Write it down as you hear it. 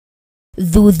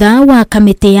Thutha wa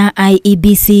kamiti ya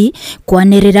IEBC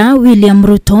kwanirira William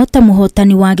Ruto ta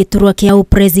muhotani wa giturwa kia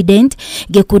upresident,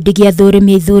 Gikundi gia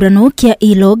athurimi ithurano kia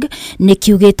ELOG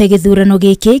nikiugite githurano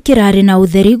giki kirari na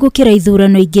utheri gukira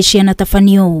ithurano ingi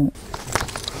cianatabanio.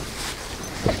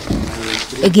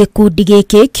 Gikundi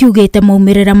giki kiugite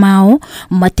maumirira mao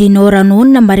matinoranwo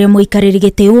na maria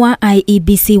muikariri wa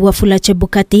IEBC Wafula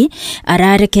Chebukati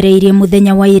ararekereirie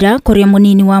muthenya wa ira kuria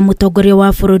munini wa mutongoria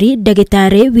wa bururi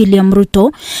Ndagitari William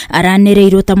Ruto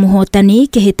aranereirwo ta muhotani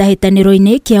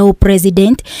kihitahitaniro-ini kia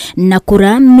upresident na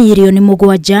kura milioni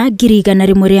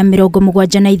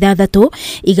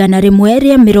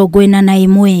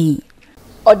 7,176,141.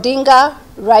 Odinga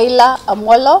Raila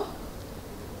Amolo.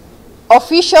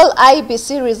 Official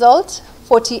IEBC result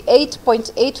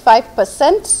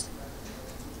 48.85%,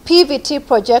 PVT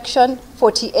projection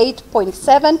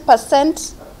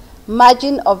 48.7%,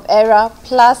 margin of error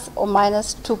plus or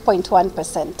minus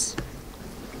 2.1%.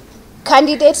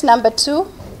 Candidate number 2,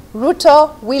 Ruto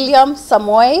William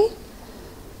Samoei.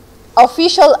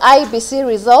 Official IEBC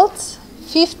results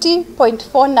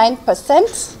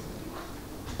 50.49%,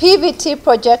 PVT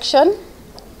projection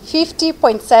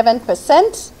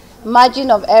 50.7%, margin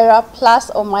of error plus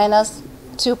or minus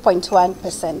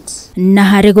 2.1%. Na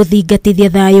hari guthingatithia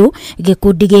thayu,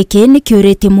 gikundi giki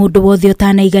nikiuritie mundu wothe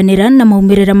utanaiganira na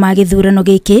maumirira ma githurano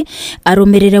giki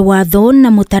arumirire watho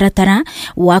na mutaratara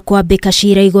wa kwambika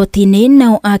cira igoti-ini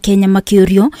nao a Kenya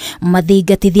makiurio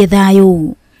mathingatithie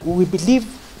thayu. We believe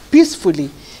peacefully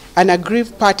an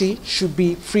aggrieved party should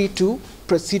be free to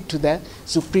proceed to the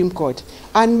Supreme Court,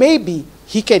 and maybe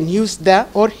he can use that,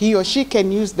 or he or she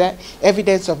can use the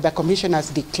evidence of the commissioners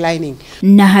declining.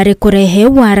 Na hari kurehe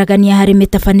waragania hari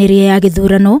mitafanĩrie ya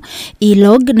githurano,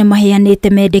 ELOG ni maheanĩte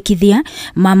mendekithia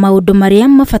ma maundu maria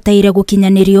mabataire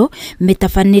gukinyanirio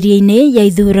mitafanĩrie-ini ya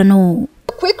ithurano.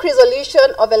 A quick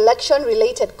resolution of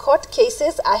election-related court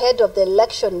cases ahead of the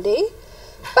election day,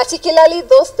 particularly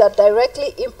those that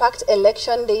directly impact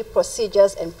election day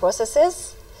procedures and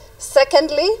processes.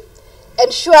 Secondly,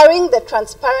 ensuring the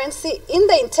transparency in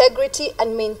the integrity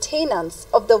and maintenance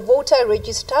of the voter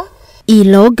register.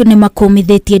 ELOG ni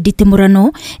makomithitie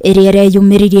nditimurano iria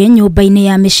reyumiririe nyumba-ini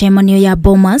ya micemanio ya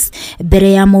Bomas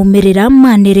mbere ya maumirira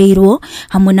manireirwo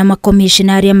hamwe na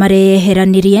makomishina aria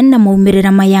mareyeheranirie na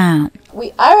maumirira maya.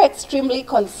 We are extremely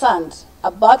concerned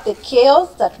about the chaos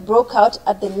that broke out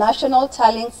at the National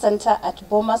Tallying Center at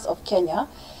Bomas of Kenya,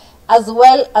 as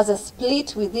well as a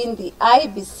split within the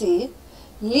IEBC,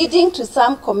 leading to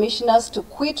some commissioners to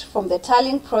quit from the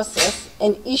tallying process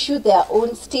and issue their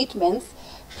own statements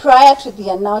prior to the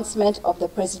announcement of the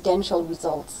presidential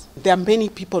results. There are many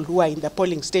people who are in the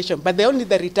polling station, but only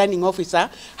the returning officer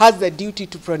has the duty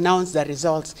to pronounce the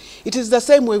results. It is the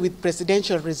same way with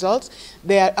presidential results.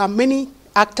 There are many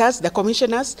actors, the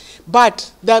commissioners,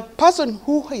 but the person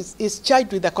who is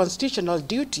charged with the constitutional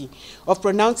duty of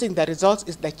pronouncing the results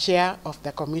is the chair of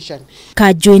the commission.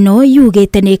 Kajuino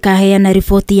yugite ni kaheana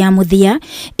ripoti ya muthia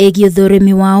egi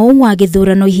uthurimi wao wa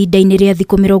githurano ihinda-ini ria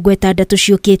thiku 60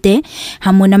 ciukite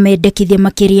hamwe na mendekithia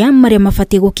makiria maria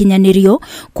mabatie gukinyanirio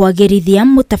kwagirithia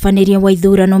mutafanĩrie wa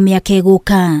ithurano miaka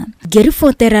iguka.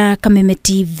 Ngiribotera Kameme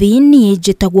TV ni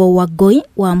njitagwo Wangui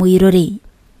wa Muirori.